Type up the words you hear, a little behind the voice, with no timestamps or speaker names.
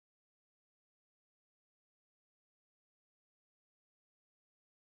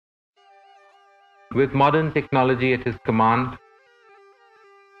with modern technology at his command,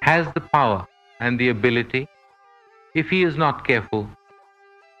 has the power and the ability, if he is not careful,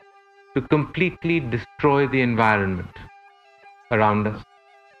 to completely destroy the environment around us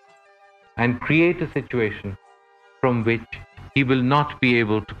and create a situation from which he will not be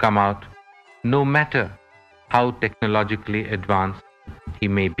able to come out, no matter how technologically advanced he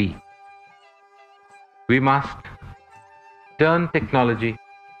may be. We must turn technology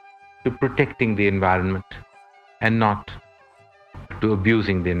to protecting the environment and not to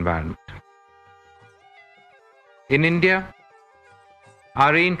abusing the environment. In India,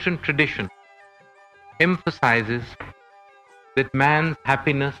 our ancient tradition emphasizes that man's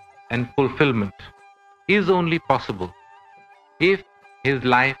happiness and fulfillment is only possible if his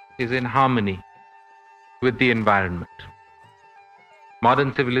life is in harmony with the environment.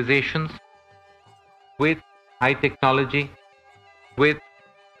 Modern civilizations, with high technology, with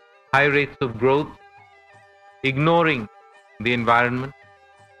high rates of growth, ignoring the environment,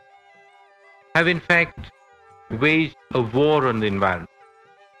 have in fact waged a war on the environment.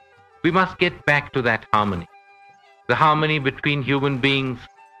 We must get back to that harmony, the harmony between human beings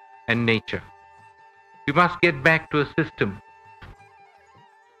and nature. We must get back to a system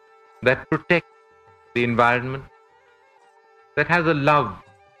that protects the environment, that has a love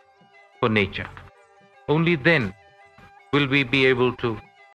for nature. Only then will we be able to